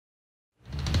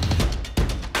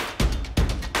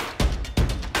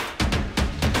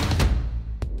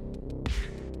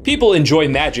People enjoy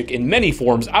Magic in many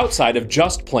forms outside of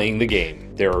just playing the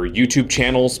game. There are YouTube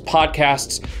channels,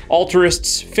 podcasts,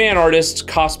 alterists, fan artists,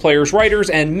 cosplayers,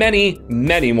 writers, and many,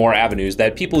 many more avenues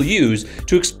that people use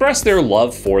to express their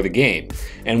love for the game.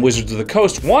 And Wizards of the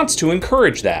Coast wants to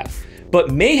encourage that,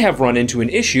 but may have run into an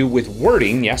issue with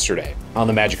wording yesterday. On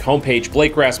the Magic homepage,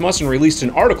 Blake Rasmussen released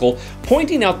an article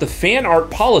pointing out the fan art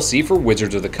policy for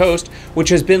Wizards of the Coast, which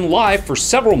has been live for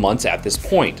several months at this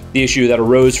point. The issue that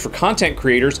arose for content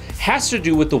creators has to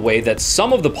do with the way that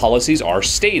some of the policies are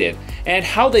stated, and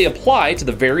how they apply to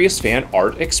the various fan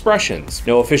art expressions.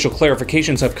 No official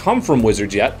clarifications have come from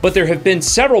Wizards yet, but there have been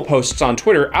several posts on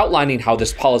Twitter outlining how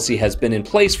this policy has been in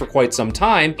place for quite some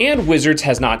time, and Wizards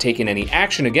has not taken any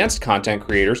action against content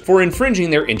creators for infringing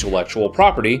their intellectual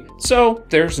property, so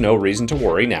there's no reason to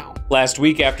worry now. Last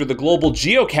week, after the global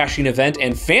geocaching event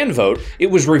and fan vote, it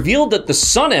was revealed that the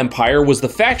Sun Empire was the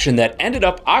faction that ended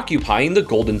up occupying the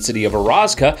golden city of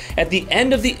Orazca at the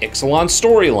end of the Ixalan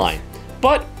storyline.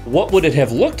 But what would it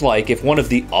have looked like if one of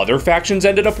the other factions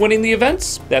ended up winning the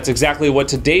events? That's exactly what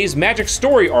today's Magic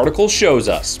Story article shows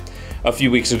us. A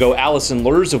few weeks ago, Allison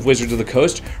Lurs of Wizards of the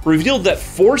Coast revealed that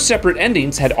 4 separate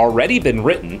endings had already been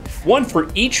written, one for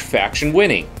each faction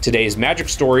winning. Today's Magic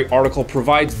Story article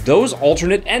provides those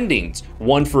alternate endings,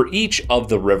 one for each of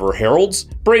the River Heralds,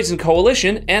 Brazen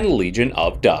Coalition, and Legion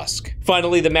of Dusk.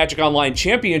 Finally, the Magic Online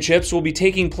Championships will be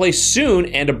taking place soon,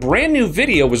 and a brand new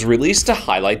video was released to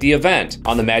highlight the event.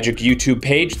 On the Magic YouTube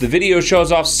page, the video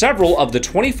shows off several of the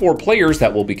 24 players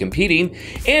that will be competing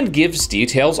and gives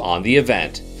details on the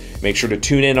event. Make sure to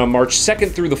tune in on March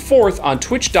 2nd through the 4th on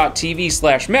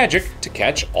twitch.tv/magic to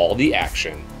catch all the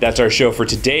action. That's our show for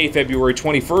today, February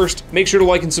 21st. Make sure to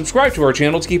like and subscribe to our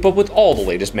channel to keep up with all the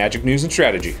latest Magic news and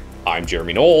strategy. I'm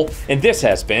Jeremy Knoll, and this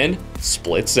has been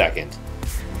Split Second.